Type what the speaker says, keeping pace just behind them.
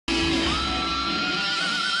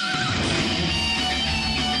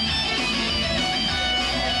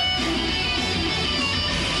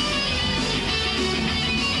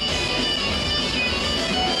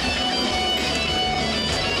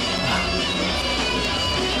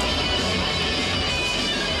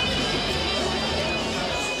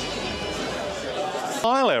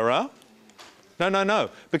File error. No.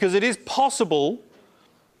 Because it is possible.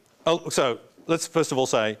 Oh, so let's first of all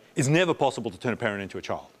say it's never possible to turn a parent into a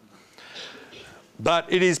child. But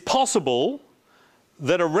it is possible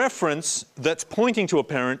that a reference that's pointing to a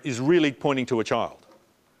parent is really pointing to a child.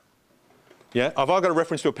 Yeah? If I've got a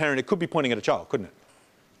reference to a parent, it could be pointing at a child, couldn't it?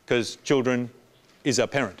 Because children is a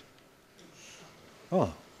parent.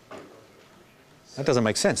 Oh. That doesn't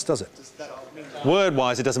make sense, does it?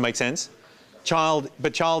 Word-wise, it doesn't make sense.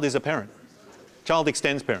 But child is a parent. Child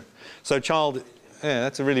extends parent. So child, yeah,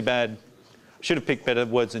 that's a really bad... Should have picked better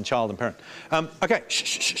words than child and parent. Okay,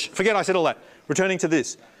 forget I said all that. Returning to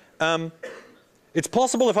this. It's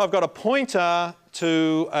possible if I've got a pointer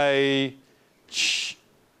to a...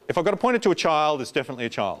 If I've got a pointer to a child, it's definitely a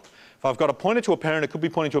child. If I've got a pointer to a parent, it could be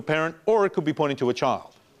pointing to a parent, or it could be pointing to a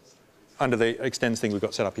child under the extends thing we've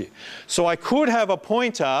got set up here. So I could have a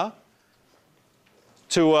pointer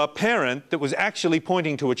to a parent that was actually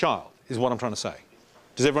pointing to a child, is what I'm trying to say.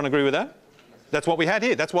 Does everyone agree with that? That's what we had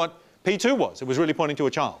here. That's what P2 was. It was really pointing to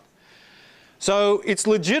a child. So it's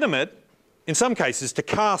legitimate, in some cases, to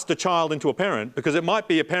cast a child into a parent, because it might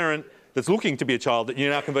be a parent that's looking to be a child that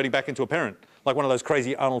you're now converting back into a parent. Like one of those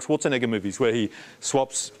crazy Arnold Schwarzenegger movies where he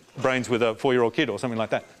swaps brains with a 4-year-old kid or something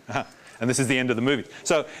like that. And this is the end of the movie.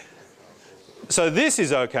 So this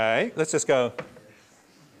is okay. Let's just go.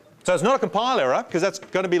 So it's not a compile error, because that's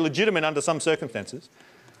going to be legitimate under some circumstances.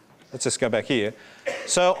 Let's just go back here.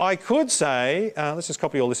 So I could say, let's just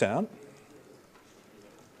copy all this out.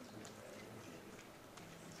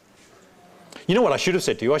 You know what I should have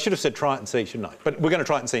said to you? I should have said try it and see, shouldn't I? But we're going to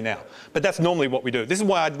try it and see now. But that's normally what we do. This is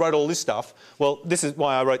why I wrote all this stuff. Well, this is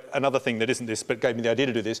why I wrote another thing that isn't this, but gave me the idea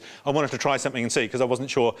to do this. I wanted to try something and see, because I wasn't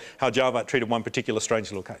sure how Java treated one particular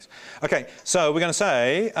strange little case. Okay, so we're going to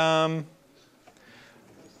say,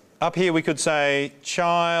 up here we could say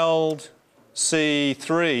child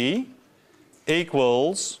C3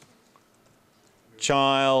 equals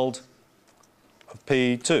child of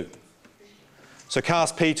P2. So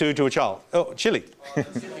cast P2 to a child. Oh, chili.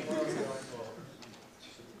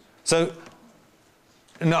 So,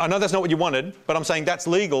 no, I know that's not what you wanted, but I'm saying that's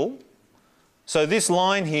legal. So this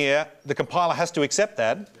line here, the compiler has to accept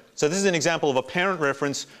that. So this is an example of a parent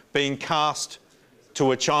reference being cast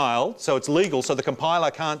to a child. So it's legal, so the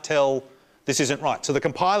compiler can't tell this isn't right. So the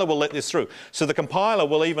compiler will let this through. So the compiler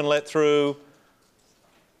will even let through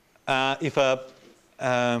if a...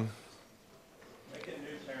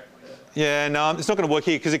 yeah, no, it's not going to work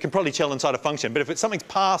here because it can probably tell inside a function. But if something's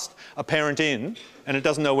passed a parent in and it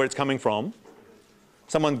doesn't know where it's coming from,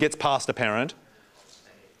 someone gets past a parent,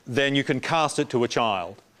 then you can cast it to a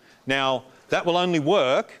child. Now, that will only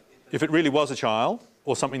work if it really was a child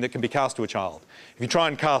or something that can be cast to a child. If you try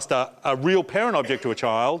and cast a real parent object to a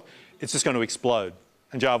child, it's just going to explode.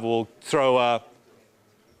 And Java will throw a...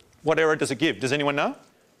 What error does it give? Does anyone know?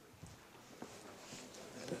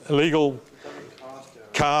 Illegal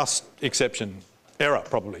cast exception. Error,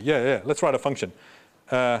 probably. Yeah. Let's write a function.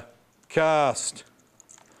 Cast.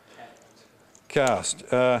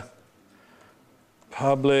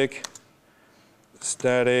 Public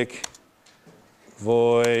static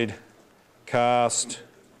void cast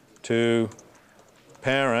to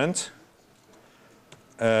parent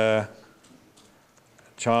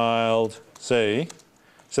child C.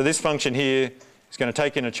 So this function here is going to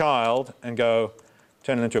take in a child and go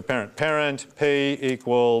turn it into a parent. Parent P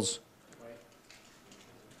equals...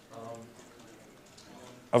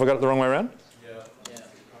 Have I got it the wrong way around? Yeah.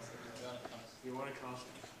 You want to cast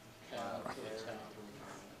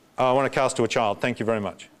Oh, I want to cast to a child. Thank you very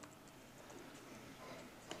much.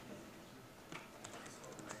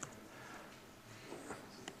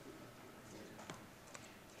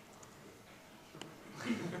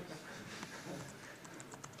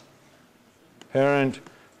 Parent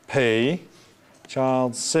P,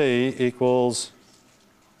 child C equals,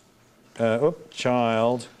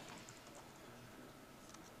 child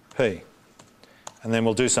P. And then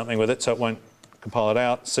we'll do something with it so it won't compile it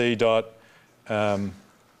out. C dot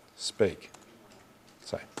speak.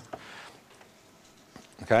 So,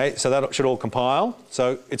 okay, so that should all compile.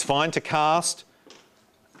 So it's fine to cast.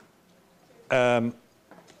 It's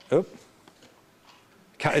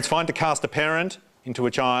fine to cast a parent into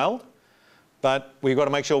a child, but we've got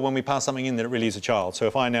to make sure when we pass something in that it really is a child. So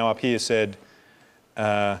if I now up here said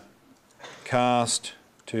cast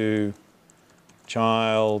to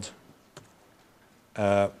child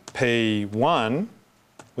P1,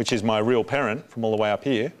 which is my real parent from all the way up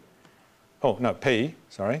here. Oh, no, P,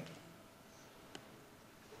 sorry.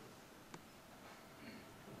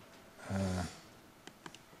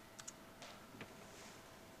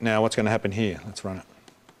 Now what's going to happen here? Let's run it.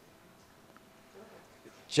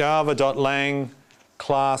 java.lang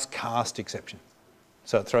class cast exception.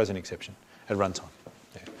 So it throws an exception at runtime.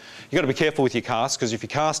 Yeah. You've got to be careful with your casts, because if you're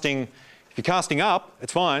casting up,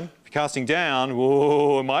 it's fine. If you're casting down,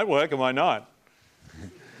 whoa, it might work, it might not.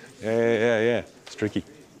 Yeah. It's tricky.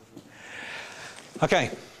 Okay.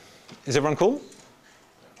 Is everyone cool?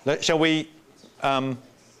 Shall we? None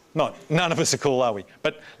of us are cool, are we?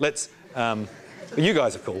 But let's. You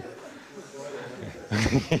guys are cool.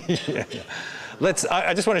 Yeah.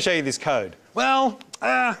 I just want to show you this code. Well,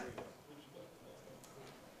 I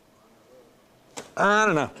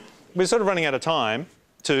don't know. We're sort of running out of time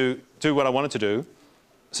to do what I wanted to do.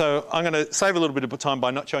 So I'm going to save a little bit of time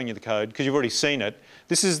by not showing you the code, because you've already seen it.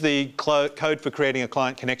 This is the code for creating a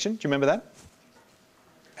client connection. Do you remember that?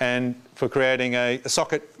 And for creating a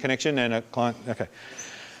socket connection and a client. Okay.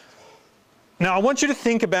 Now I want you to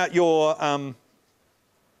think about your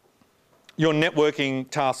networking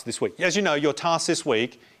task this week. As you know, your task this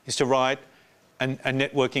week is to write a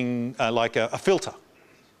networking, like a filter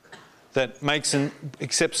that makes and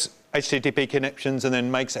accepts HTTP connections and then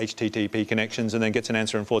makes HTTP connections and then gets an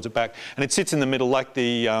answer and forwards it back. And it sits in the middle like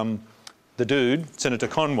the dude, Senator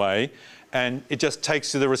Conway, and it just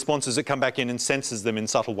takes the responses that come back in and senses them in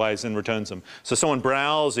subtle ways and returns them. So someone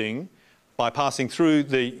browsing, by passing through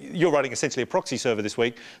you're writing essentially a proxy server this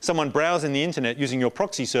week, someone browsing the internet using your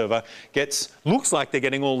proxy server looks like they're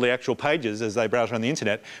getting all the actual pages as they browse around the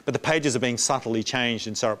internet, but the pages are being subtly changed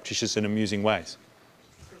in surreptitious and amusing ways.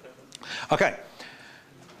 Okay,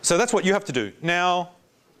 so that's what you have to do. Now,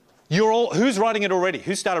 who's writing it already?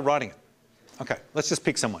 Who started writing it? Okay, let's just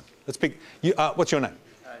pick someone. Let's pick, what's your name?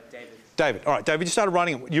 David. David, all right, David, you started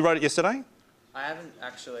writing it. You wrote it yesterday? I haven't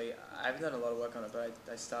done a lot of work on it, but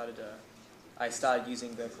I started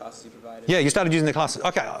using the classes you provided. Yeah, you started using the classes.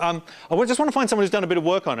 Okay, I just want to find someone who's done a bit of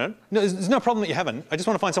work on it. No, there's no problem that you haven't. I just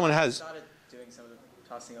want to find someone who has. I started doing some of the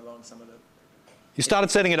passing along some of the... You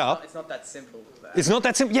started setting it up. It's not that simple. It's not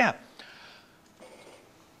that simple, yeah.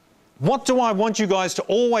 What do I want you guys to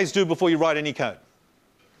always do before you write any code?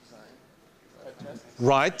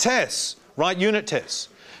 Write tests. Write unit tests.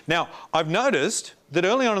 Now, I've noticed that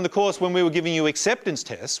early on in the course when we were giving you acceptance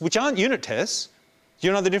tests, which aren't unit tests, do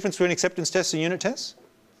you know the difference between acceptance tests and unit tests?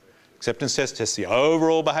 Acceptance tests test the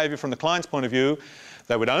overall behaviour from the client's point of view.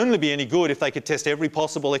 They would only be any good if they could test every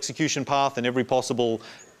possible execution path and every possible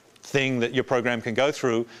thing that your program can go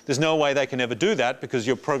through. There's no way they can ever do that because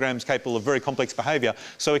your program's capable of very complex behaviour.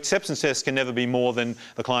 So acceptance tests can never be more than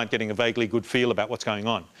the client getting a vaguely good feel about what's going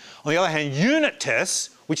on. On the other hand, unit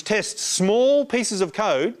tests, which test small pieces of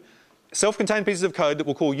code, self-contained pieces of code that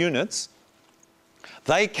we'll call units,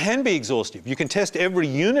 they can be exhaustive. You can test every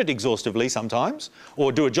unit exhaustively sometimes,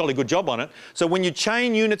 or do a jolly good job on it. So when you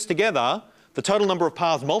chain units together, the total number of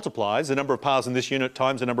paths multiplies, the number of paths in this unit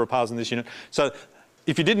times the number of paths in this unit. So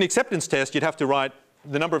if you did an acceptance test, you'd have to write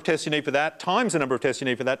the number of tests you need for that, times the number of tests you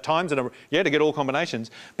need for that, times the number, to get all combinations.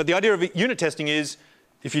 But the idea of unit testing is,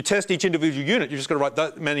 if you test each individual unit, you've just got to write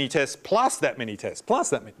that many tests plus that many tests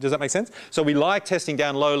plus that many. Does that make sense? So we like testing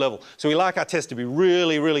down low level. So we like our tests to be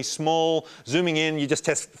really, really small. Zooming in, you just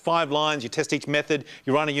test 5 lines, you test each method,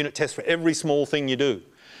 you run a unit test for every small thing you do.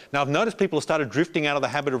 Now I've noticed people have started drifting out of the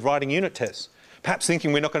habit of writing unit tests, perhaps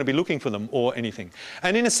thinking we're not going to be looking for them or anything.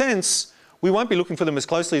 And in a sense, we won't be looking for them as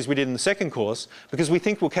closely as we did in the second course because we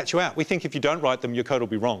think we'll catch you out. We think if you don't write them, your code will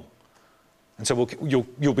be wrong. And so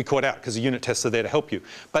you'll be caught out because the unit tests are there to help you.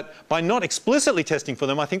 But by not explicitly testing for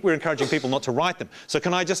them, I think we're encouraging people not to write them. So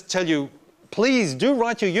can I just tell you, please do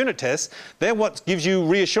write your unit tests. They're what gives you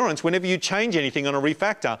reassurance whenever you change anything on a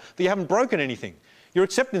refactor that you haven't broken anything. Your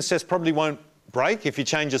acceptance test probably won't break if you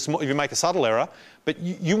if you make a subtle error, but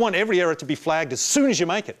you want every error to be flagged as soon as you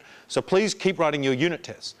make it. So please keep writing your unit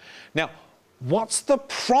tests. Now, what's the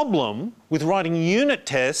problem with writing unit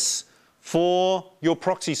tests for your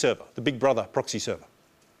proxy server, the Big Brother proxy server?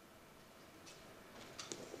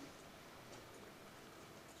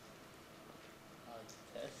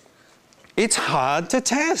 It's hard to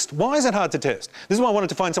test. Why is it hard to test? This is why I wanted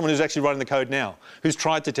to find someone who's actually writing the code now, who's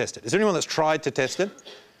tried to test it. Is there anyone that's tried to test it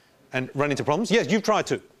and run into problems? Yes, you've tried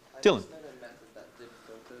to. Dylan.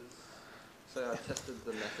 So I tested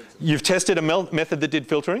the methods. You've tested a method that did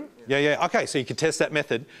filtering? Yeah. Okay, so you can test that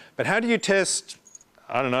method. But how do you test,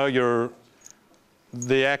 I don't know,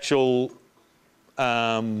 the actual,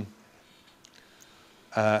 how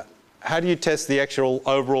do you test the actual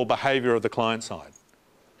overall behaviour of the client side?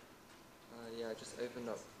 Yeah, I just opened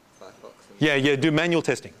up Firefox and Yeah, do manual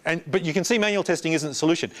testing. But you can see manual testing isn't the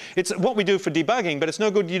solution. It's what we do for debugging, but it's no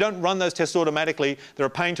good. You don't run those tests automatically. They're a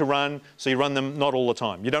pain to run, so you run them not all the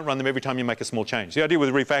time. You don't run them every time you make a small change. The idea with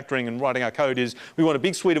refactoring and writing our code is we want a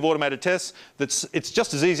big suite of automated tests it's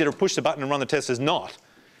just as easy to push the button and run the test as not.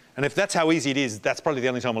 And if that's how easy it is, that's probably the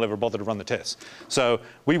only time we'll ever bother to run the tests. So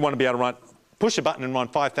we want to be able to push a button and run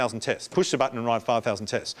 5,000 tests, push the button and run 5,000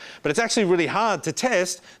 tests. But it's actually really hard to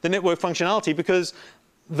test the network functionality because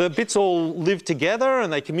the bits all live together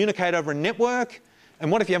and they communicate over a network.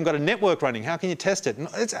 And what if you haven't got a network running? How can you test it? And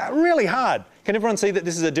it's really hard. Can everyone see that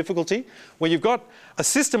this is a difficulty? Where you've got a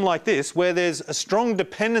system like this where there's a strong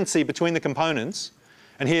dependency between the components.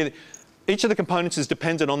 And here, each of the components is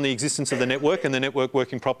dependent on the existence of the network and the network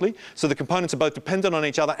working properly. So the components are both dependent on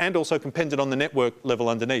each other and also dependent on the network level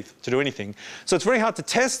underneath to do anything. So it's very hard to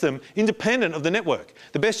test them independent of the network.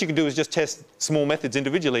 The best you can do is just test small methods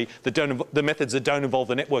individually, the methods that don't involve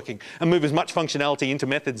the networking, and move as much functionality into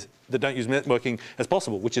methods that don't use networking as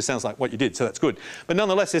possible, which just sounds like what you did, so that's good. But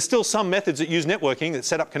nonetheless, there's still some methods that use networking, that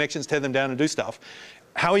set up connections, tear them down and do stuff.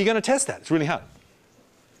 How are you going to test that? It's really hard.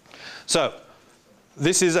 So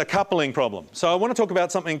this is a coupling problem. So I want to talk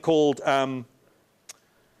about something called, so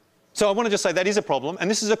I want to just say that is a problem, and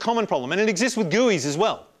this is a common problem, and it exists with GUIs as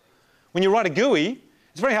well. When you write a GUI,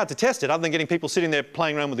 it's very hard to test it other than getting people sitting there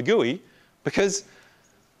playing around with the GUI, because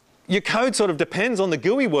your code sort of depends on the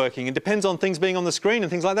GUI working and depends on things being on the screen and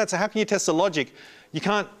things like that. So how can you test the logic? You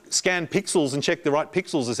can't scan pixels and check the right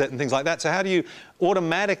pixels are set and things like that. So how do you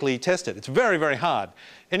automatically test it? It's very, very hard.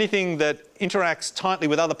 Anything that interacts tightly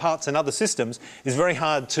with other parts and other systems is very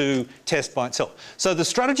hard to test by itself. So the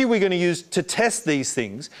strategy we're going to use to test these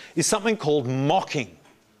things is something called mocking.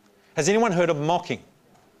 Has anyone heard of mocking?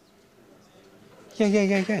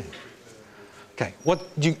 Yeah. Okay, you want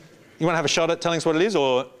to have a shot at telling us what it is,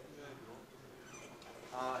 or?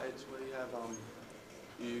 It's where you have,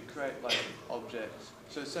 you create like objects.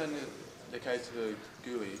 So say in the case of a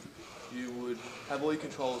GUI, you would have all your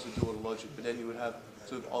controls that do all the logic, but then you would have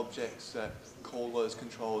sort of objects that call those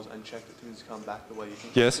controls and check that things come back the way you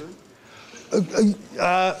think yes. they do.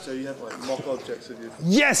 So you have like mock objects of your...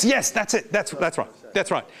 Yes, that's it. That's right.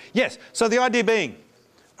 That's right. Yes. So the idea being,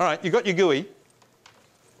 all right, you've got your GUI.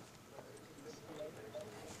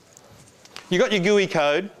 You've got your GUI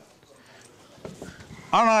code.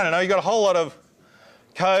 I don't know, you've got a whole lot of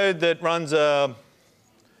code that runs a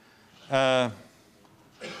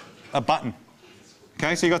button.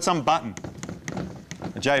 Okay, so you've got some button,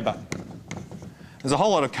 a J button. There's a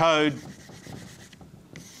whole lot of code.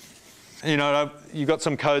 You know, you've got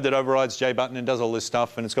some code that overrides J button and does all this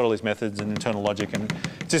stuff, and it's got all these methods and internal logic, and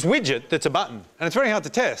it's this widget that's a button. And it's very hard to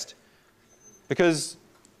test because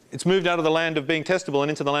it's moved out of the land of being testable and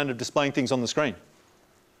into the land of displaying things on the screen.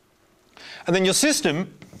 And then your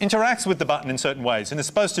system interacts with the button in certain ways and is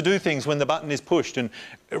supposed to do things when the button is pushed, and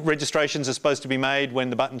registrations are supposed to be made when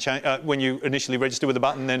the button when you initially register with the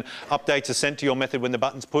button, then updates are sent to your method when the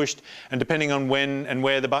button's pushed, and depending on when and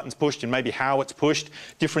where the button's pushed and maybe how it's pushed,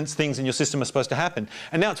 different things in your system are supposed to happen.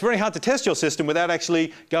 And now it's very hard to test your system without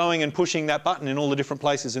actually going and pushing that button in all the different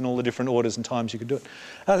places in all the different orders and times you could do it.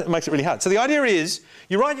 It makes it really hard. So the idea is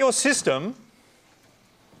you write your system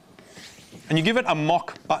and you give it a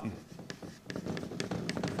mock button.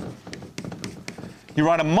 You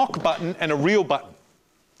write a mock button and a real button.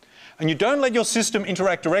 And you don't let your system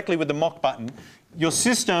interact directly with the mock button. Your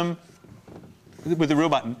system, with the real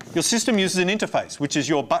button, your system uses an interface, which is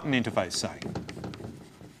your button interface, say.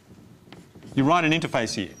 You write an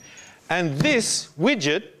interface here. And this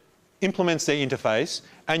widget implements the interface,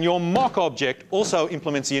 and your mock object also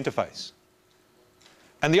implements the interface.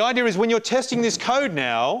 And the idea is when you're testing this code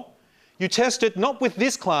now, you test it not with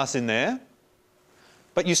this class in there,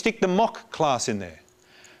 but you stick the mock class in there.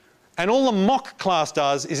 And all the mock class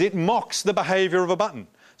does is it mocks the behavior of a button.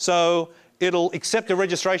 So it'll accept a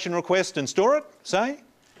registration request and store it, say,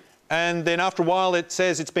 and then after a while it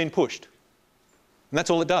says it's been pushed. And that's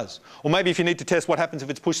all it does. Or maybe if you need to test what happens if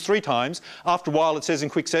it's pushed 3 times, after a while it says in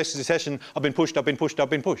quick succession, I've been pushed, I've been pushed, I've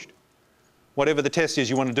been pushed. Whatever the test is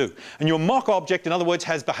you want to do. And your mock object, in other words,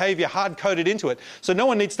 has behavior hard-coded into it. So no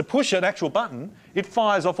one needs to push an actual button. It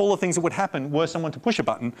fires off all the things that would happen were someone to push a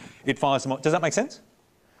button. It fires them off. Does that make sense?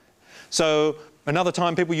 So another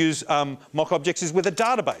time people use mock objects is with a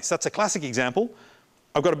database. That's a classic example.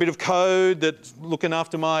 I've got a bit of code that's looking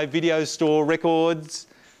after my video store records,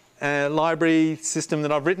 library system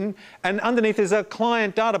that I've written, and underneath is a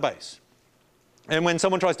client database. And when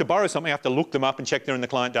someone tries to borrow something, I have to look them up and check they're in the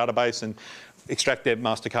client database and extract their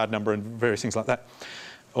MasterCard number and various things like that,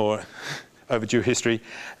 or overdue history.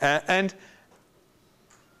 And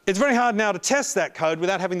it's very hard now to test that code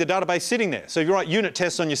without having the database sitting there. So if you write unit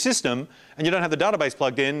tests on your system and you don't have the database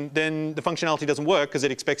plugged in, then the functionality doesn't work because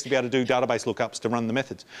it expects to be able to do database lookups to run the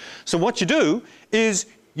methods. So what you do is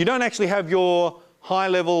you don't actually have your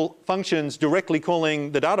high-level functions directly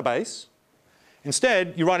calling the database.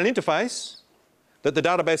 Instead, you write an interface that the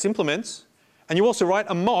database implements, and you also write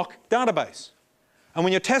a mock database. And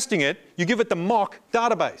when you're testing it, you give it the mock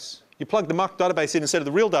database. You plug the mock database in instead of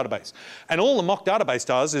the real database. And all the mock database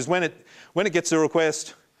does is when it gets the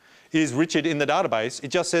request, is Richard in the database, it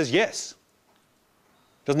just says yes.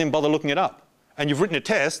 Doesn't even bother looking it up. And you've written a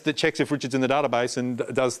test that checks if Richard's in the database and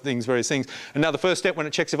does various things. And now the first step when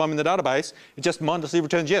it checks if I'm in the database, it just mindlessly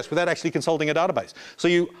returns yes without actually consulting a database. So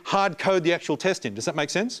you hard code the actual test in. Does that make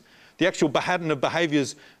sense? The actual pattern of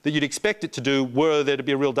behaviours that you'd expect it to do were there to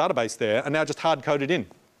be a real database there are now just hard coded in.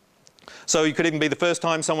 So you could even be the first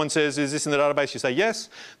time someone says, is this in the database? You say yes.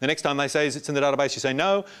 The next time they say, is it in the database? You say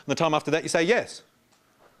no. And the time after that, you say yes.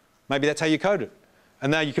 Maybe that's how you code it.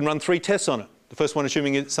 And now you can run 3 tests on it. The first one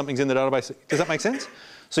assuming something's in the database. Does that make sense?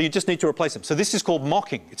 So you just need to replace them. So this is called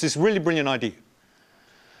mocking. It's this really brilliant idea.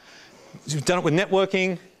 You've done it with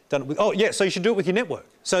networking. Done it with, oh, yeah, so you should do it with your network.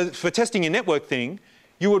 So for testing your network thing,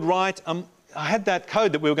 you would write, I had that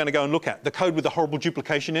code that we were going to go and look at, the code with the horrible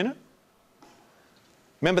duplication in it.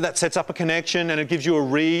 Remember that sets up a connection and it gives you a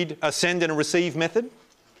read, a send and a receive method?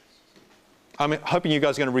 I'm hoping you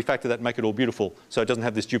guys are going to refactor that and make it all beautiful so it doesn't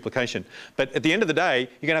have this duplication. But at the end of the day,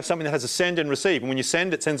 you're going to have something that has a send and receive. And when you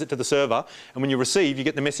send, it sends it to the server. And when you receive, you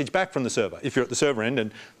get the message back from the server if you're at the server end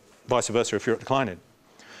and vice versa if you're at the client end.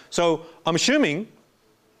 So I'm assuming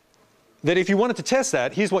that if you wanted to test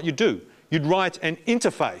that, here's what you'd do. You'd write an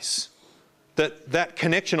interface that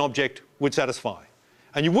connection object would satisfy.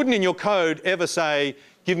 And you wouldn't in your code ever say,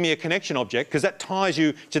 give me a connection object, because that ties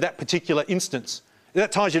you to that particular instance.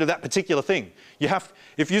 That ties you to that particular thing. You have,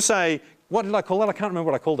 if you say, what did I call that? I can't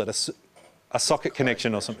remember what I called it. A socket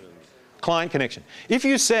connection or something. Client connection. If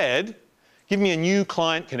you said, give me a new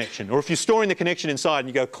client connection, or if you're storing the connection inside and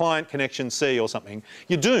you go client connection C or something,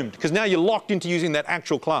 you're doomed, because now you're locked into using that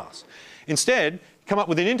actual class. Instead, come up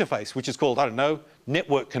with an interface, which is called, I don't know,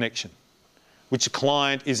 network connection, which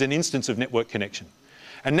client is an instance of network connection.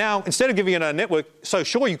 And now, instead of giving it a network, so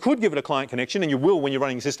sure, you could give it a client connection, and you will when you're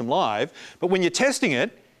running the system live, but when you're testing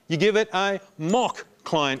it, you give it a mock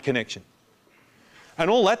client connection.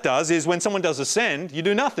 And all that does is when someone does a send, you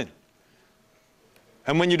do nothing.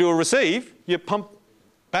 And when you do a receive, you pump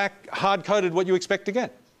back hard-coded what you expect to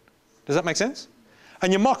get. Does that make sense?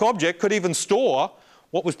 And your mock object could even store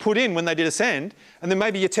what was put in when they did a send, and then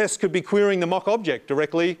maybe your test could be querying the mock object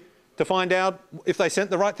directly to find out if they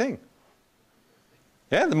sent the right thing.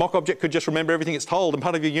 Yeah, the mock object could just remember everything it's told, and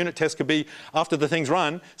part of your unit test could be, after the thing's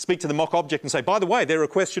run, speak to the mock object and say, by the way, their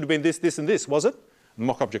request should have been this, this, and this, was it? And the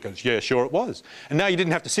mock object goes, yeah, sure it was. And now you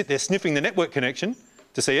didn't have to sit there sniffing the network connection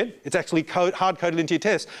to see it. It's actually hard-coded into your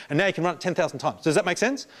test, and now you can run it 10,000 times. Does that make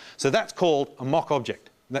sense? So that's called a mock object.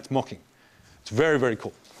 That's mocking. It's very, very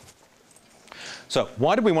cool. So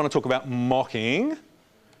why did we want to talk about mocking?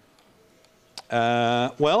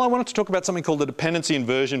 Well, I wanted to talk about something called the dependency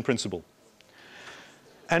inversion principle.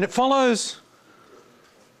 And it follows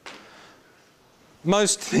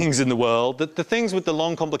most things in the world that the things with the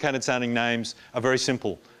long, complicated sounding names are very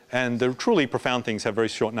simple, and the truly profound things have very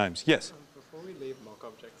short names. Yes? Before we leave mock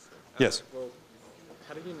objects, yes. Well,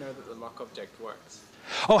 how do you know that the mock object works?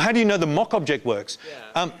 Oh, how do you know the mock object works?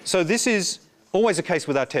 Yeah. So this is always a case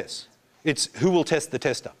with our tests. It's who will test the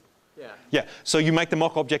tester. Yeah. Yeah, so you make the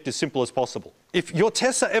mock object as simple as possible. If your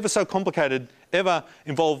tests are ever so complicated, ever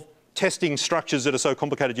involve testing structures that are so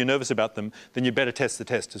complicated you're nervous about them, then you better test the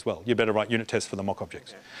test as well. You better write unit tests for the mock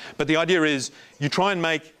objects. Okay. But the idea is you try and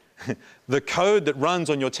make the code that runs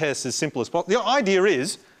on your tests as simple as possible. The idea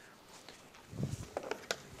is,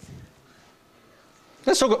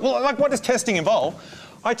 let's talk about, well, like what does testing involve?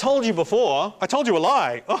 I told you before, I told you a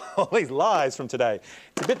lie. Oh, these lies from today.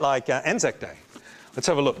 It's a bit like Anzac Day. Let's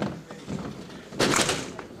have a look.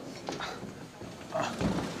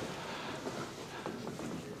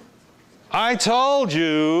 I told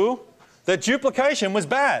you that duplication was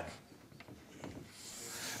bad.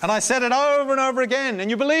 And I said it over and over again, and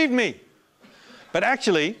you believed me. But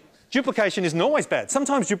actually, duplication isn't always bad.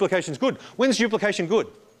 Sometimes duplication is good. When's duplication good?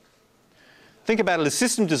 Think about it as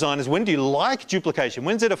system designers. When do you like duplication?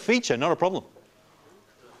 When's it a feature, not a problem?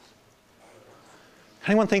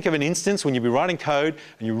 Anyone think of an instance when you'd be writing code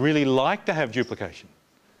and you really like to have duplication?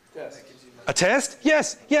 Yes. A test?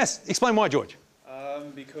 Yes, yes. Explain why, George.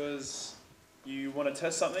 Because you want to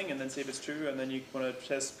test something and then see if it's true, and then you want to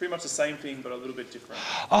test pretty much the same thing but a little bit different.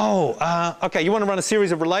 Oh, okay, you want to run a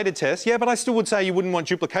series of related tests. Yeah, but I still would say you wouldn't want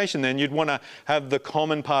duplication then. You'd want to have the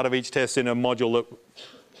common part of each test in a module that,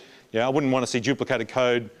 yeah, I wouldn't want to see duplicated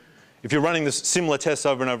code. If you're running this similar tests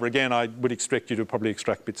over and over again, I would expect you to probably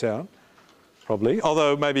extract bits out, probably.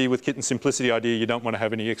 Although maybe with Kitten's simplicity idea, you don't want to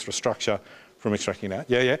have any extra structure from extracting that.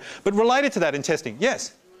 Yeah, yeah. But related to that in testing,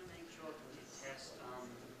 yes?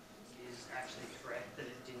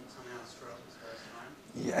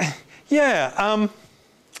 Yeah,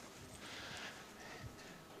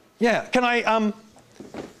 yeah, can I,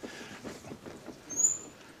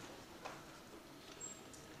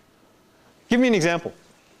 give me an example.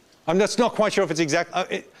 I'm just not quite sure if it's exact,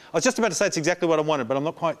 I was just about to say it's exactly what I wanted, but I'm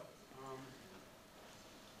not quite.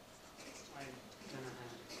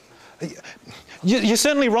 You're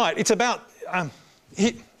certainly right. It's about,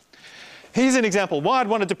 here's an example. Why I'd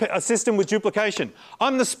want a system with duplication.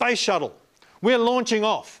 I'm the space shuttle. We're launching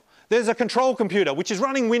off. There's a control computer which is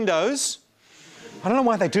running Windows. I don't know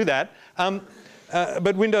why they do that,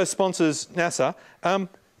 but Windows sponsors NASA.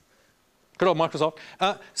 Good old Microsoft.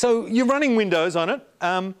 So you're running Windows on it,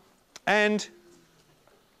 and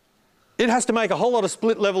it has to make a whole lot of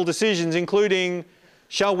split-level decisions, including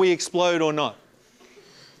shall we explode or not.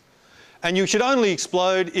 And you should only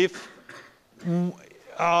explode if... There's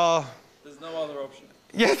no other option.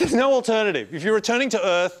 Yeah, there's no alternative. If you're returning to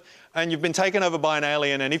Earth and you've been taken over by an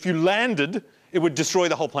alien, and if you landed, it would destroy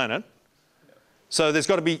the whole planet. So there's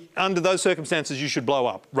got to be, under those circumstances, you should blow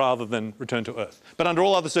up rather than return to Earth. But under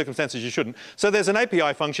all other circumstances, you shouldn't. So there's an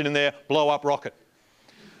API function in there, blow up rocket.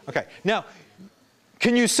 Okay, now,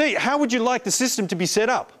 can you see, how would you like the system to be set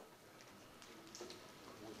up?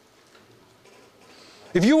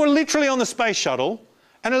 If you were literally on the space shuttle,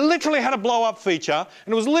 and it literally had a blow up feature,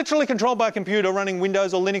 and it was literally controlled by a computer running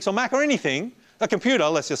Windows or Linux or Mac or anything, a computer,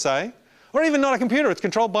 let's just say, or even not a computer, it's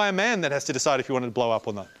controlled by a man that has to decide if you want it to blow up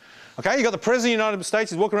or not. Okay, you've got the President of the United States,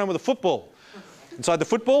 he's walking around with a football. Inside the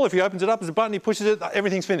football, if he opens it up, there's a button, he pushes it,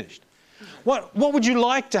 everything's finished. What would you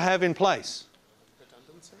like to have in place?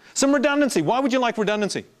 Redundancy? Some redundancy. Why would you like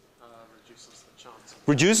redundancy? Reduces the chance.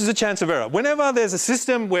 Reduces the chance of error. Whenever there's a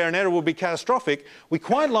system where an error will be catastrophic, we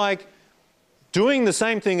quite like doing the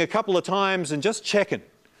same thing a couple of times and just checking.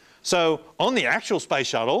 So on the actual space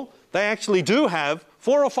shuttle, they actually do have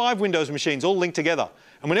 4 or 5 Windows machines all linked together.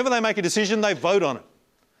 And whenever they make a decision, they vote on it.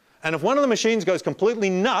 And if one of the machines goes completely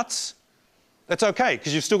nuts, that's okay,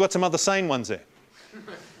 because you've still got some other sane ones there.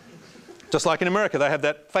 Just like in America, they have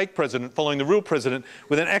that fake president following the real president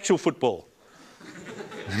with an actual football.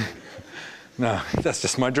 No, that's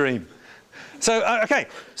just my dream. So, okay,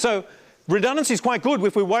 so redundancy is quite good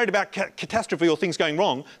if we're worried about catastrophe or things going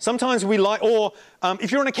wrong. Sometimes we like, or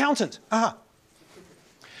if you're an accountant,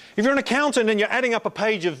 if you're an accountant and you're adding up a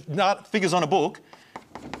page of figures on a book,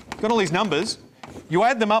 you've got all these numbers, you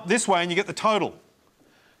add them up this way and you get the total.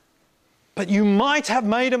 But you might have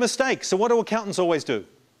made a mistake, so what do accountants always do?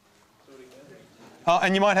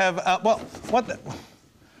 And you might have, well,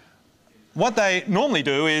 what they normally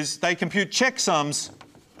do is they compute checksums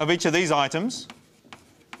of each of these items.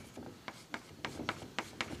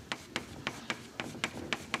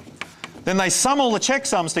 Then they sum all the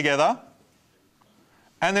checksums together,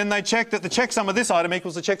 and then they check that the checksum of this item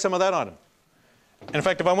equals the checksum of that item. And in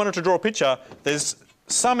fact, if I wanted to draw a picture, there's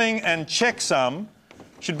summing and checksum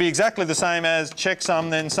should be exactly the same as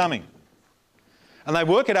checksum then summing. And they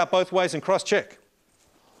work it out both ways and cross-check.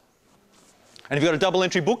 And if you've got a double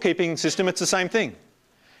entry bookkeeping system, it's the same thing.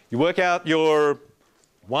 You work out your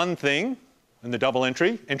one thing in the double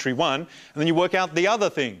entry, entry 1, and then you work out the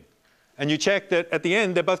other thing. And you check that at the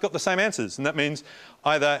end, they've both got the same answers. And that means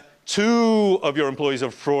either 2 of your employees are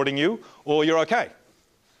frauding you or you're okay.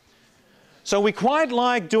 So we quite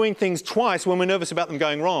like doing things twice when we're nervous about them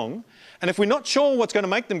going wrong. And if we're not sure what's going to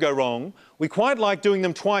make them go wrong, we quite like doing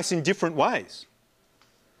them twice in different ways.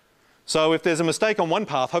 So if there's a mistake on one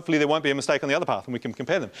path, hopefully there won't be a mistake on the other path and we can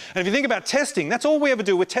compare them. And if you think about testing, that's all we ever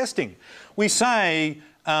do with testing. We say,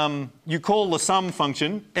 you call the sum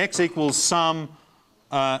function, x equals sum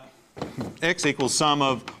of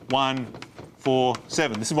 1, 4,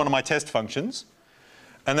 7. This is one of my test functions.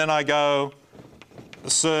 And then I go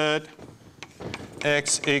assert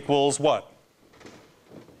x equals what?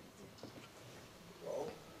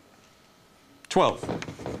 12.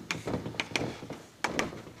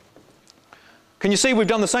 Can you see we've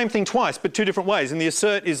done the same thing twice, but 2 different ways, and the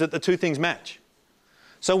assert is that the 2 things match.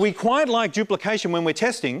 So we quite like duplication when we're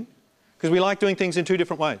testing, because we like doing things in 2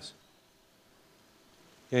 different ways.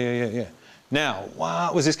 Yeah. Now,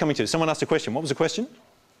 what was this coming to? Someone asked a question. What was the question?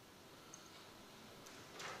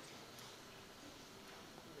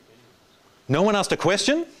 No one asked a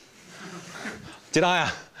question? Did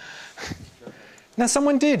I? No,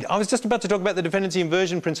 someone did. I was just about to talk about the dependency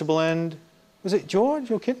inversion principle, and was it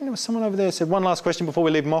George or Kitten? There was someone over there who said one last question before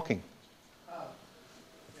we leave mocking. Oh,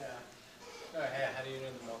 yeah. No, how do you know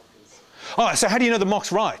the mock is? Oh, so how do you know the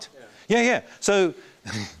mock's right? Yeah. So,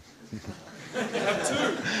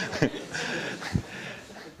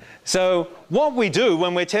 so what we do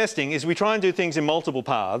when we're testing is we try and do things in multiple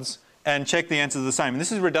paths and check the answers are the same. And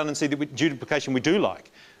this is redundancy, duplication we do like,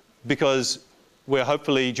 because we're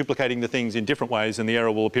hopefully duplicating the things in different ways and the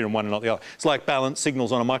error will appear in one and not the other. It's like balanced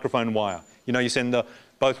signals on a microphone wire. You know, you send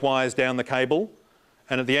both wires down the cable,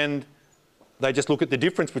 and at the end, they just look at the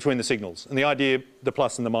difference between the signals. And the idea, the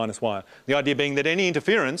plus and the minus wire. The idea being that any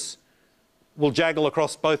interference will jaggle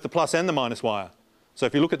across both the plus and the minus wire. So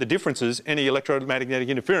if you look at the differences, any electromagnetic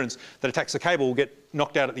interference that attacks the cable will get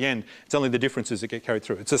knocked out at the end. It's only the differences that get carried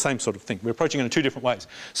through. It's the same sort of thing. We're approaching it in two different ways.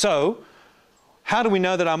 So how do we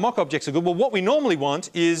know that our mock objects are good? Well, what we normally want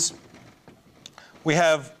is we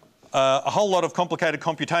have a whole lot of complicated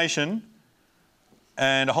computation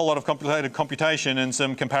and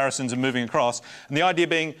some comparisons and moving across. And the idea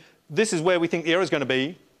being, this is where we think the error is going to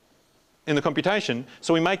be in the computation.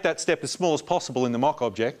 So we make that step as small as possible in the mock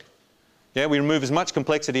object. Yeah, we remove as much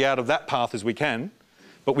complexity out of that path as we can,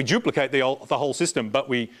 but we duplicate the whole system, but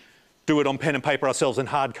we do it on pen and paper ourselves and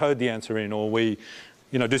hard code the answer in, or we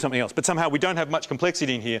do something else. But somehow we don't have much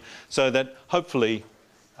complexity in here, so that hopefully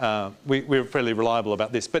we're fairly reliable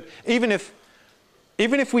about this. But even if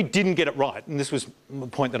we didn't get it right, and this was the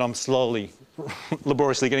point that I'm slowly,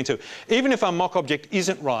 laboriously getting to, even if our mock object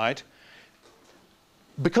isn't right,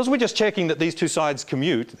 because we're just checking that these two sides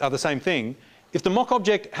commute, are the same thing, if the mock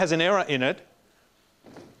object has an error in it,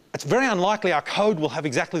 it's very unlikely our code will have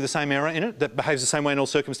exactly the same error in it that behaves the same way in all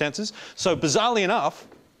circumstances. So bizarrely enough,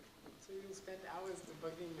 So you'll spend hours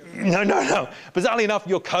debugging your no. Bizarrely enough,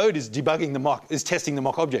 your code is debugging the mock, is testing the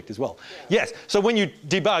mock object as well. Yeah. Yes. So when you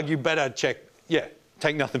debug, you better check. Yeah.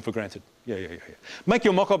 Take nothing for granted. Yeah. Make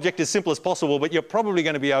your mock object as simple as possible, but you're probably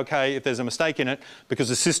going to be okay if there's a mistake in it because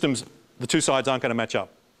the two sides aren't going to match up.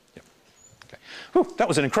 Yeah. Okay. Whew, that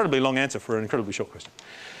was an incredibly long answer for an incredibly short question.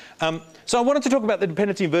 So I wanted to talk about the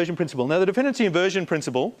dependency inversion principle. Now, the dependency inversion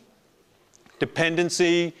principle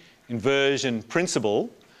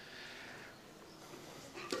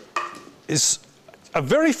is a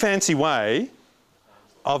very fancy way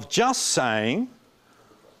of just saying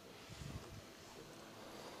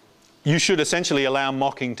you should essentially allow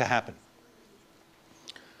mocking to happen.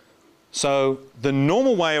 So the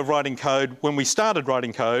normal way of writing code, when we started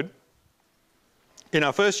writing code in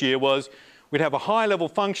our first year, was we'd have a high-level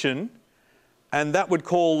function, and that would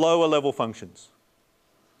call lower-level functions.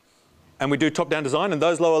 And we'd do top-down design, and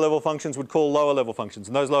those lower-level functions would call lower-level functions,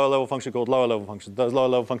 and those lower-level functions called lower-level functions, those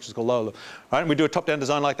lower-level functions called lower-level. Right? And we do a top-down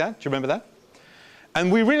design like that. Do you remember that?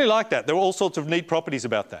 And we really liked that. There were all sorts of neat properties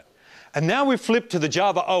about that. And now we've flipped to the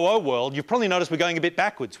Java 00 world. You've probably noticed we're going a bit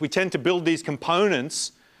backwards. We tend to build these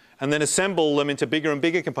components and then assemble them into bigger and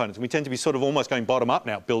bigger components. And we tend to be sort of almost going bottom-up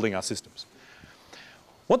now, building our systems.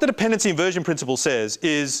 What the dependency inversion principle says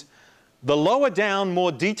is the lower down,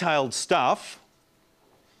 more detailed stuff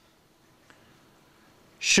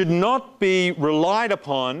should not be relied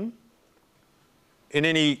upon in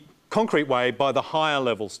any concrete way by the higher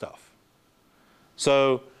level stuff.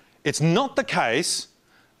 So it's not the case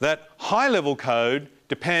that high level code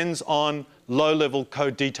depends on low level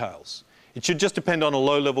code details. It should just depend on a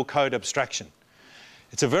low level code abstraction.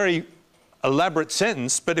 It's a very elaborate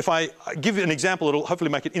sentence, but if I give you an example, it'll hopefully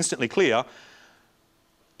make it instantly clear.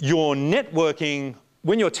 Your networking,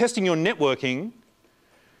 when you're testing your networking,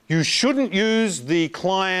 you shouldn't use the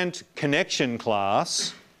client connection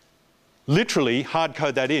class, literally hard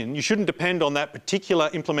code that in. You shouldn't depend on that particular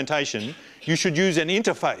implementation. You should use an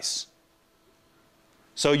interface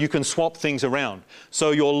so you can swap things around.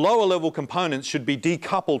 So your lower level components should be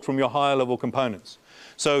decoupled from your higher level components.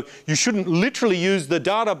 So you shouldn't literally use the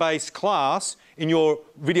database class in your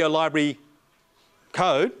video library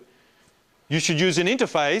code. You should use an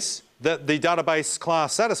interface that the database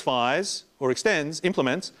class satisfies or extends,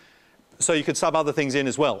 implements, so you could sub other things in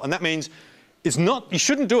as well. And that means it's not, you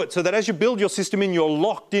shouldn't do it so that as you build your system in, you're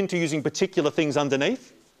locked into using particular things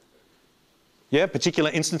underneath. Yeah,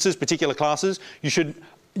 particular instances, particular classes. You should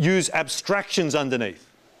use abstractions underneath.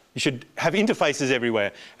 You should have interfaces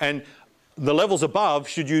everywhere. And the levels above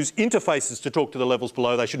should use interfaces to talk to the levels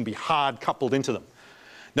below. They shouldn't be hard coupled into them.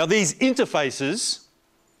 Now, these interfaces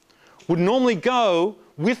would normally go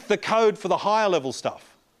with the code for the higher level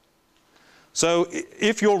stuff. So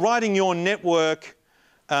if you're writing your network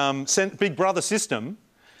Big Brother system,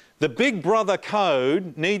 the big brother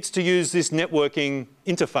code needs to use this networking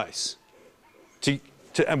interface,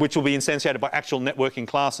 which will be instantiated by actual networking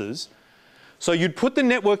classes. So you'd put the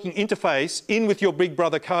networking interface in with your big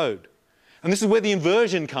brother code. And this is where the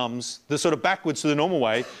inversion comes, the sort of backwards to the normal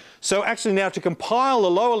way. So actually now to compile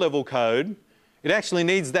the lower level code, it actually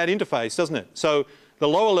needs that interface, doesn't it? So the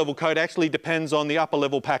lower level code actually depends on the upper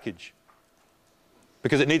level package,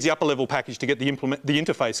 because it needs the upper level package to get the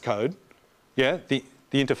interface code. Yeah, the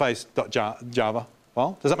interface.java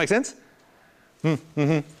file. Does that make sense?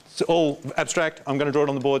 It's all abstract. I'm going to draw it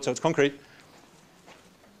on the board so it's concrete.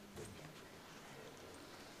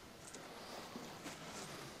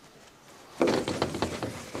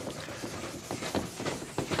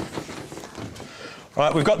 All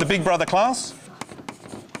right, we've got the big brother class.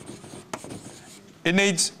 It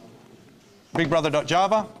needs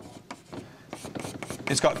bigbrother.java.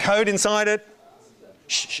 It's got code inside it.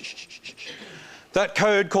 That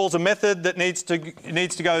code calls a method that needs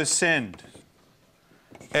to go send.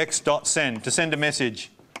 x.send, to send a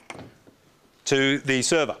message to the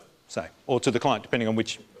server, say, or to the client, depending on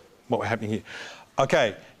what we're happening here.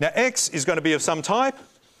 Okay, now x is going to be of some type,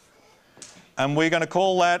 and we're going to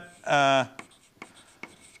call that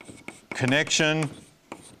connection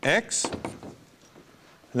x. And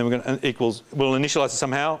then we're going to we'll initialize it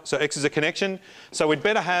somehow. So x is a connection. So we'd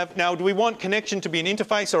better have, now do we want connection to be an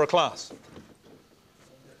interface or a class?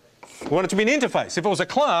 We want it to be an interface. If it was a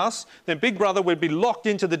class, then Big Brother would be locked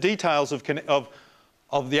into the details of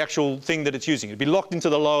the actual thing that it's using. It'd be locked into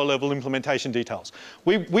the lower level implementation details.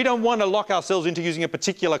 We don't want to lock ourselves into using a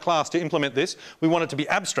particular class to implement this. We want it to be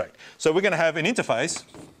abstract. So we're going to have an interface.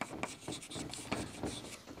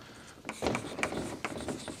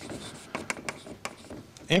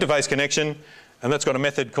 Interface connection, and that's got a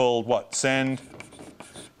method called what? Send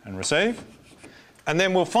and receive. And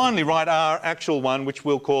then we'll finally write our actual one, which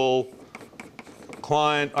we'll call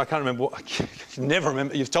client. I can't remember. I can never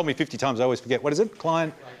remember. You've told me 50 times. I always forget. What is it?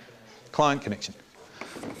 Client connection.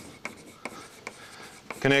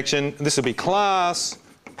 Connection. This will be class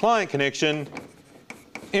client connection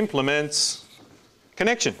implements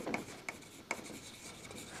connection.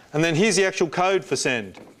 And then here's the actual code for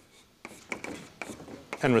send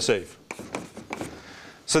and receive.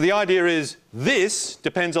 So the idea is this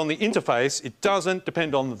depends on the interface. It doesn't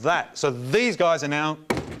depend on that. So these guys are now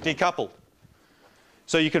decoupled.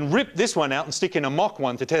 So you can rip this one out and stick in a mock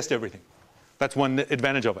one to test everything. That's one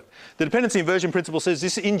advantage of it. The dependency inversion principle says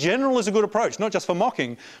this in general is a good approach, not just for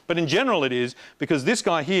mocking, but in general it is, because this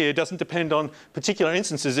guy here doesn't depend on particular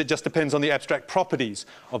instances, it just depends on the abstract properties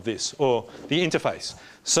of this, or the interface.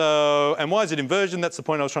 So, and why is it inversion? That's the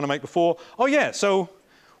point I was trying to make before. Oh yeah, so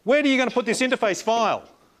where are you going to put this interface file?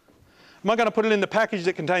 Am I going to put it in the package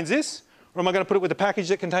that contains this, or am I going to put it with the package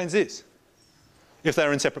that contains this, if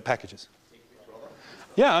they're in separate packages?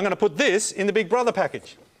 Yeah, I'm going to put this in the Big Brother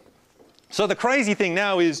package. So the crazy thing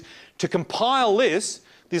now is to compile this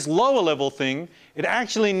lower level thing, it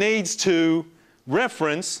actually needs to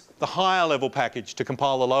reference the higher level package to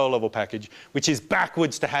compile the lower level package, which is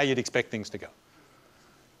backwards to how you'd expect things to go.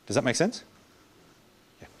 Does that make sense?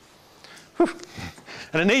 Yeah. Whew.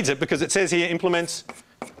 And it needs it because it says here implements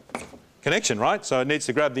connection, right? So it needs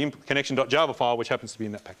to grab the connection.java file, which happens to be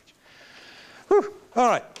in that package. Whew. All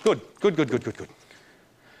right, good.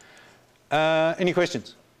 Any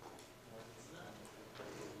questions?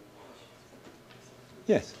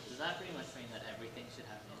 Yes? Does that pretty much mean that everything should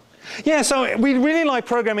have an interface? Yeah, so we really like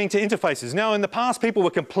programming to interfaces. Now, in the past, people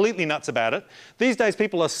were completely nuts about it. These days,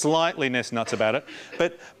 people are slightly less nuts about it.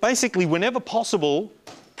 But basically, whenever possible,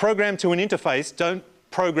 program to an interface, don't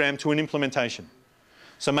program to an implementation.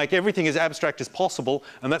 So make everything as abstract as possible,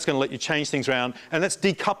 and that's going to let you change things around, and that's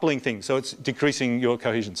decoupling things, so it's decreasing your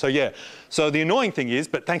cohesion. So yeah, so the annoying thing is,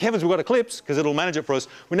 but thank heavens we've got Eclipse, because it'll manage it for us,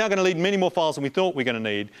 we're now going to need many more files than we thought we were going to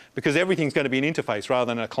need, because everything's going to be an interface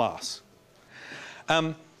rather than a class.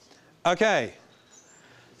 Okay,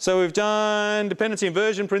 so we've done dependency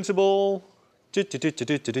inversion principle, the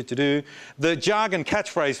jargon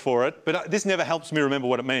catchphrase for it, but this never helps me remember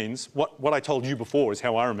what it means. What I told you before is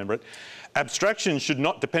how I remember it. Abstraction should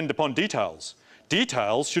not depend upon details.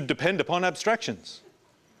 Details should depend upon abstractions.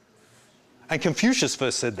 And Confucius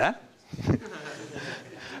first said that.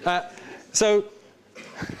 So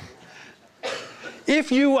if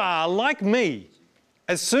you are like me,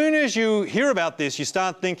 as soon as you hear about this, you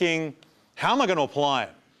start thinking, how am I going to apply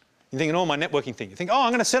it? You're thinking, oh, my networking thing. You think, oh,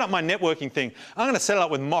 I'm going to set up my networking thing. I'm going to set it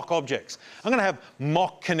up with mock objects. I'm going to have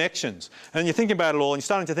mock connections. And you're thinking about it all, and you're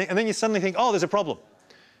starting to think, and then you suddenly think, oh, there's a problem.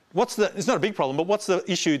 It's not a big problem, but what's the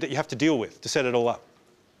issue that you have to deal with to set it all up?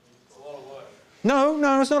 It's a lot of work.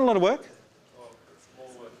 No, it's not a lot of work. Well, it's more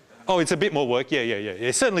work Oh, it's a bit more work.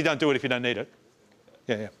 Yeah. Certainly don't do it if you don't need it.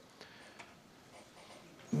 Yeah.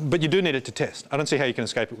 But you do need it to test. I don't see how you can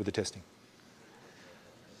escape it with the testing.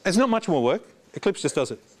 It's not much more work. Eclipse just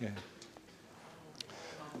does it. Yeah.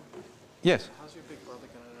 Yes? How's your big brother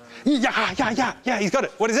going to know? Yeah, he's got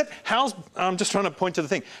it. What is it? I'm just trying to point to the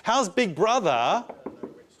thing. How's Big Brother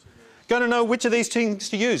going to know which of these things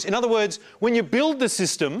to use? In other words, when you build the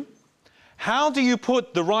system, how do you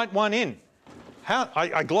put the right one in?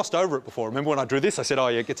 I glossed over it before. Remember when I drew this, I said, oh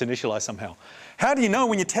yeah, it gets initialized somehow. How do you know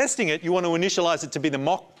when you're testing it, you want to initialize it to be the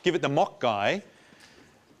mock, give it the mock guy,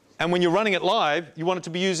 and when you're running it live, you want it to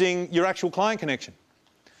be using your actual client connection?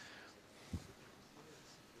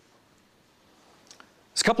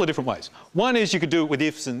 There's a couple of different ways. One is you could do it with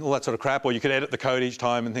ifs and all that sort of crap, or you could edit the code each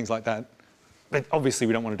time and things like that. But obviously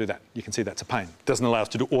we don't want to do that. You can see that's a pain. It doesn't allow us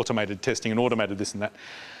to do automated testing and automated this and that.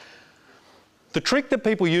 The trick that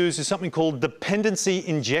people use is something called dependency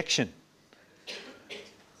injection.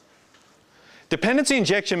 Dependency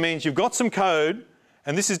injection means you've got some code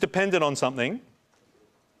and this is dependent on something.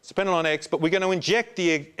 It's dependent on X, but we're going to inject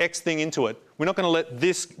the X thing into it. We're not going to let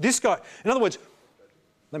this guy, in other words,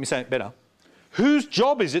 let me say it better. Whose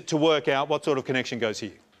job is it to work out what sort of connection goes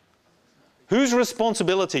here? Whose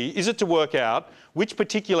responsibility is it to work out which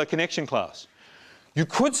particular connection class? You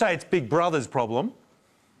could say it's Big Brother's problem,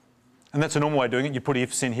 and that's a normal way of doing it. You put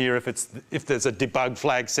ifs in here if there's a debug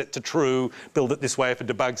flag set to true, build it this way if a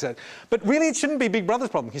debug set. But really it shouldn't be Big Brother's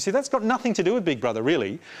problem. You see, that's got nothing to do with Big Brother,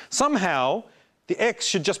 really. Somehow, the X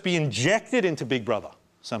should just be injected into Big Brother,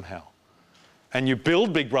 somehow. And you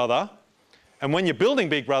build Big Brother, and when you're building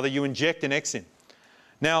Big Brother, you inject an X in.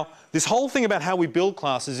 Now, this whole thing about how we build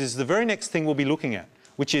classes is the very next thing we'll be looking at,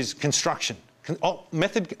 which is construction.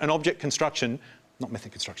 Method and object construction, not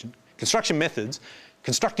method construction, construction methods.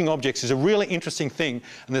 Constructing objects is a really interesting thing,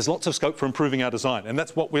 and there's lots of scope for improving our design. And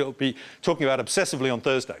that's what we'll be talking about obsessively on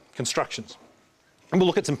Thursday, constructions. And we'll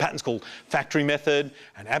look at some patterns called factory method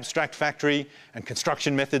and abstract factory and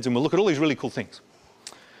construction methods, and we'll look at all these really cool things.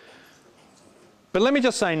 But let me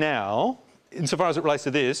just say now, insofar as it relates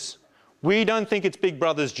to this, we don't think it's Big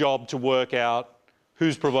Brother's job to work out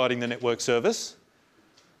who's providing the network service.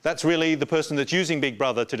 That's really the person that's using Big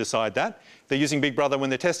Brother to decide that. They're using Big Brother when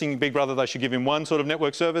they're testing Big Brother, they should give him one sort of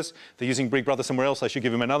network service. They're using Big Brother somewhere else, they should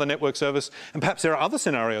give him another network service. And perhaps there are other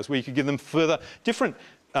scenarios where you could give them further different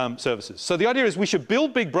services. So the idea is we should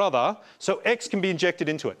build Big Brother so X can be injected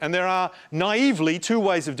into it. And there are naively two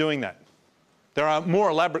ways of doing that. There are more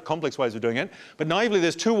elaborate, complex ways of doing it, but naively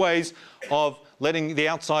there's two ways of letting the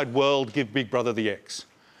outside world give Big Brother the X.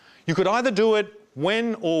 You could either do it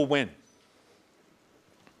when or when.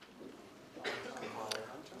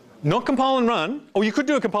 Not compile and run, or you could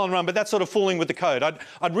do a compile and run, but that's sort of fooling with the code.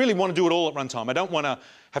 I'd really want to do it all at runtime. I don't want to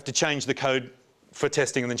have to change the code for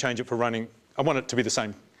testing and then change it for running. I want it to be the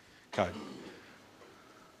same code.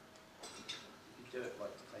 You did it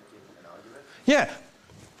like to take in an argument? Yeah.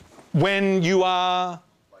 When you are...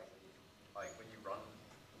 Like when you run,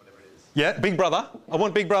 whatever it is. Yeah, Big Brother. I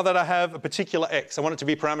want Big Brother to have a particular X. I want it to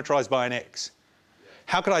be parameterized by an X. Yeah.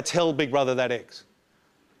 How could I tell Big Brother that X?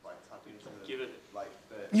 Give it. Like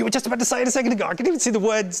You were just about to say it a second ago. I can even see the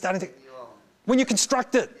word starting to... When you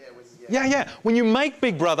construct it. Yeah. When you make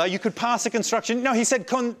Big Brother, you could pass a construction. No, he said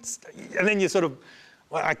and then you sort of...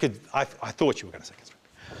 Well, I thought you were going to say construct.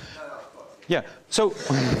 Yeah. So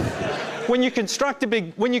when you construct a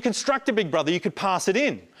Big Brother, you could pass it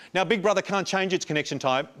in. Now, Big Brother can't change its connection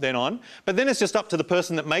type then on, but then it's just up to the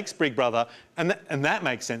person that makes Big Brother, and that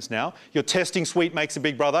makes sense now. Your testing suite makes a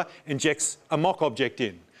Big Brother, injects a mock object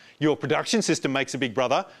in. Your production system makes a Big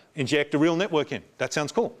Brother, inject a real network in. That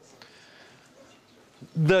sounds cool.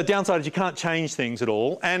 The downside is you can't change things at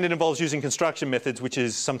all, and it involves using construction methods, which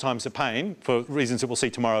is sometimes a pain for reasons that we'll see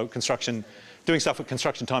tomorrow. Doing stuff at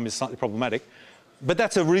construction time is slightly problematic. But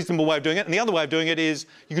that's a reasonable way of doing it. And the other way of doing it is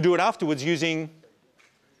you could do it afterwards using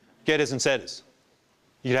getters and setters.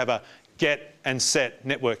 You could have a get and set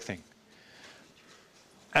network thing.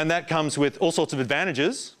 And that comes with all sorts of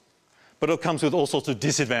advantages, but it comes with all sorts of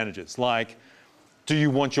disadvantages, like do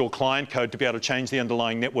you want your client code to be able to change the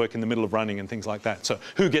underlying network in the middle of running and things like that? So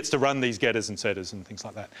who gets to run these getters and setters and things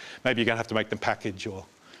like that? Maybe you're going to have to make them package or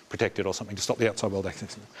protected or something to stop the outside world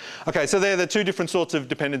accessing them. Okay, so they're the two different sorts of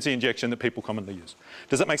dependency injection that people commonly use.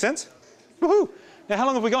 Does that make sense? Woohoo! Now how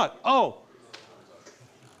long have we got? Oh!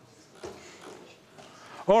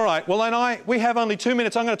 All right, well then we have only 2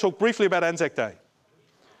 minutes. I'm going to talk briefly about Anzac Day.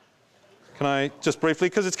 Can I just briefly,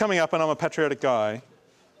 because it's coming up and I'm a patriotic guy.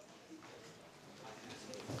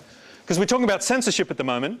 Because we're talking about censorship at the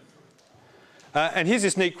moment. And here's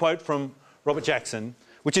this neat quote from Robert Jackson,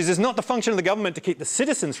 which is it's not the function of the government to keep the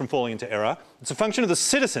citizens from falling into error. It's a function of the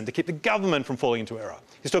citizen to keep the government from falling into error.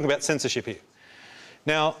 He's talking about censorship here.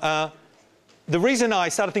 Now, the reason I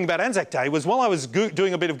started thinking about Anzac Day was while I was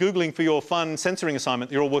doing a bit of Googling for your fun censoring assignment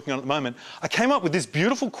that you're all working on at the moment, I came up with this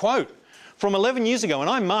beautiful quote from 11 years ago, and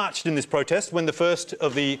I marched in this protest when the first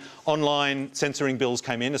of the online censoring bills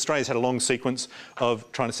came in. Australia's had a long sequence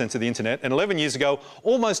of trying to censor the internet, and 11 years ago,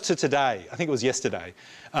 almost to today, I think it was yesterday,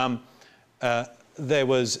 there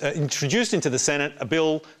was introduced into the Senate a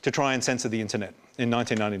bill to try and censor the internet in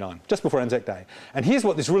 1999, just before Anzac Day. And here's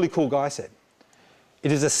what this really cool guy said.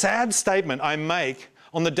 It is a sad statement I make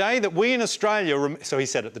on the day that we in Australia, so he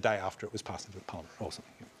said it the day after it was passed into Parliament or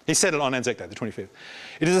something. He said it on Anzac Day, the 25th.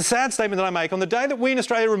 It is a sad statement that I make on the day that we in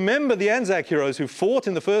Australia remember the Anzac heroes who fought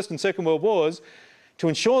in the First and Second World Wars to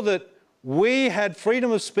ensure that we had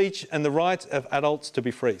freedom of speech and the right of adults to be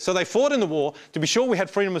free. So they fought in the war to be sure we had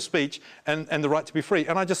freedom of speech and the right to be free.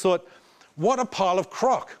 And I just thought, what a pile of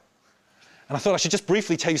crock. And I thought I should just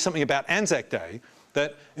briefly tell you something about Anzac Day,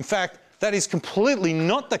 that in fact, that is completely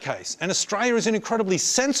not the case. And Australia is an incredibly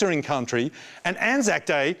censoring country, and Anzac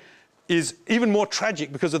Day is even more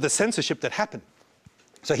tragic because of the censorship that happened.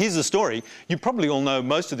 So here's the story. You probably all know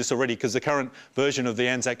most of this already because the current version of the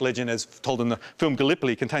Anzac legend, as told in the film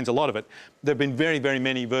Gallipoli, contains a lot of it. There have been very, very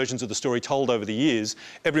many versions of the story told over the years,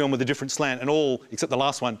 everyone with a different slant, and all, except the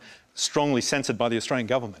last one, strongly censored by the Australian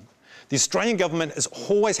government. The Australian government has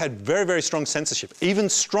always had very, very strong censorship, even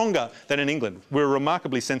stronger than in England. We're a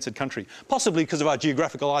remarkably censored country, possibly because of our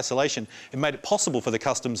geographical isolation. It made it possible for the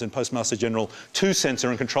Customs and Postmaster General to censor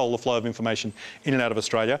and control the flow of information in and out of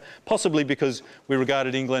Australia, possibly because we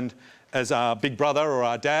regarded England as our big brother or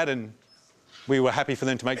our dad, and we were happy for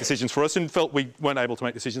them to make decisions for us and felt we weren't able to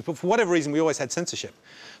make decisions. But for whatever reason, we always had censorship.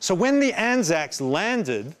 So when the Anzacs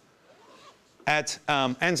landed at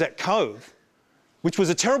Anzac Cove, which was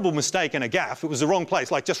a terrible mistake and a gaffe. It was the wrong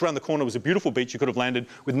place. Like just around the corner was a beautiful beach you could have landed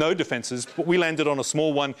with no defences, but we landed on a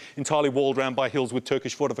small one entirely walled around by hills with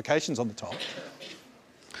Turkish fortifications on the top.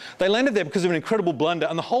 They landed there because of an incredible blunder,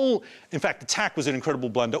 and the whole, in fact, attack was an incredible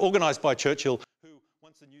blunder, organised by Churchill, who,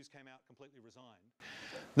 once the news came out, completely resigned.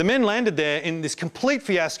 The men landed there in this complete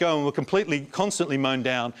fiasco and were constantly mown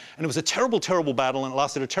down, and it was a terrible, terrible battle, and it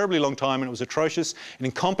lasted a terribly long time, and it was atrocious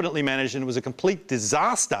and incompetently managed, and it was a complete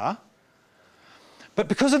disaster. But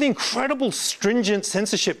because of the incredible stringent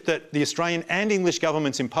censorship that the Australian and English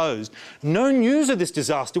governments imposed, no news of this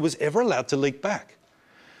disaster was ever allowed to leak back.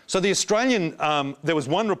 So the Australian, there was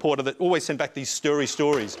one reporter that always sent back these stirring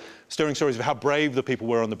stories of how brave the people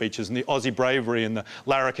were on the beaches and the Aussie bravery and the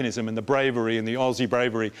larrikinism and the bravery and the Aussie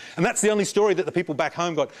bravery. And that's the only story that the people back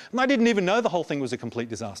home got. And they didn't even know the whole thing was a complete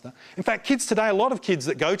disaster. In fact, kids today, a lot of kids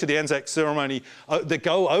that go to the Anzac ceremony, that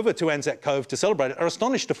go over to Anzac Cove to celebrate it, are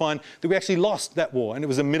astonished to find that we actually lost that war and it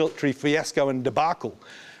was a military fiasco and debacle.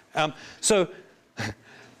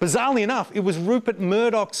 Bizarrely enough, it was Rupert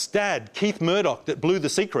Murdoch's dad, Keith Murdoch, that blew the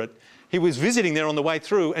secret. He was visiting there on the way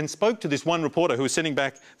through and spoke to this one reporter who was sending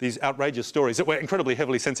back these outrageous stories that were incredibly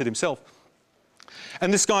heavily censored himself.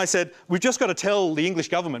 And this guy said, we've just got to tell the English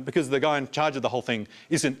government, because the guy in charge of the whole thing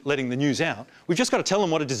isn't letting the news out, we've just got to tell them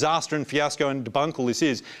what a disaster and fiasco and debacle this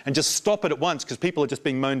is and just stop it at once because people are just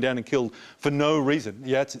being mown down and killed for no reason.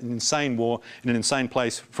 Yeah, it's an insane war in an insane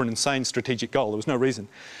place for an insane strategic goal. There was no reason.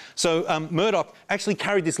 So Murdoch actually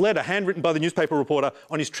carried this letter, handwritten by the newspaper reporter,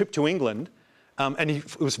 on his trip to England. And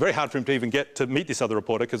it was very hard for him to even get to meet this other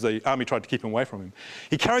reporter because the army tried to keep him away from him.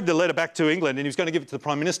 He carried the letter back to England and he was going to give it to the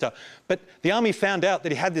Prime Minister. But the army found out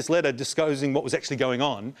that he had this letter disclosing what was actually going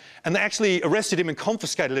on, and they actually arrested him and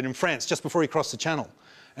confiscated it in France just before he crossed the Channel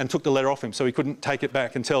and took the letter off him, so he couldn't take it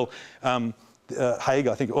back and tell Haig,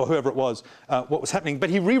 I think, or whoever it was, what was happening. But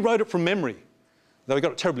he rewrote it from memory, though he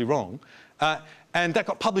got it terribly wrong. And that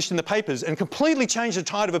got published in the papers and completely changed the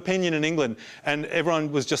tide of opinion in England. And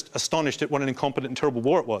everyone was just astonished at what an incompetent and terrible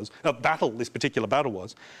war it was, this particular battle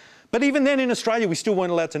was. But even then in Australia, we still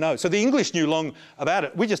weren't allowed to know. So the English knew long about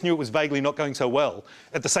it. We just knew it was vaguely not going so well.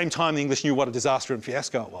 At the same time, the English knew what a disaster and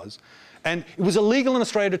fiasco it was. And it was illegal in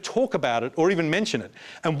Australia to talk about it or even mention it.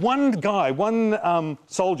 And one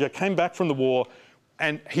soldier came back from the war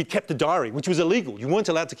and he kept a diary, which was illegal. You weren't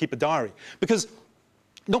allowed to keep a diary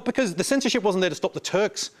not because the censorship wasn't there to stop the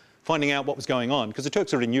Turks finding out what was going on, because the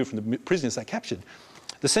Turks already knew from the prisoners they captured.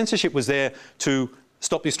 The censorship was there to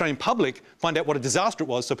stop the Australian public find out what a disaster it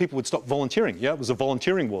was, so people would stop volunteering. Yeah, it was a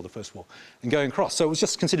volunteering war, the first war, and going across. So it was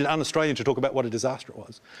just considered un-Australian to talk about what a disaster it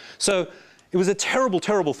was. So it was a terrible,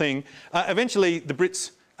 terrible thing. Eventually, the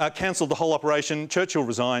Brits cancelled the whole operation. Churchill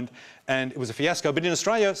resigned, and it was a fiasco. But in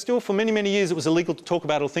Australia, still for many, many years, it was illegal to talk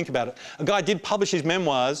about it or think about it. A guy did publish his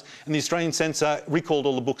memoirs, and the Australian censor recalled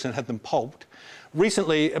all the books and had them pulped.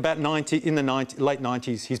 Recently, about late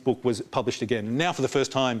 90s, his book was published again. And now, for the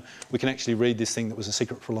first time, we can actually read this thing that was a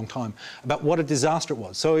secret for a long time about what a disaster it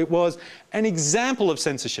was. So it was an example of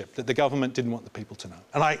censorship that the government didn't want the people to know.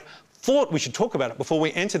 And I thought we should talk about it before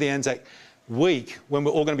we enter the Anzac week, when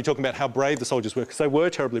we're all going to be talking about how brave the soldiers were, because they were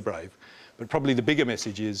terribly brave. But probably the bigger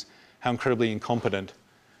message is how incredibly incompetent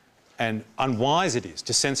and unwise it is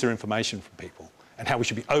to censor information from people, and how we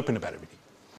should be open about everything.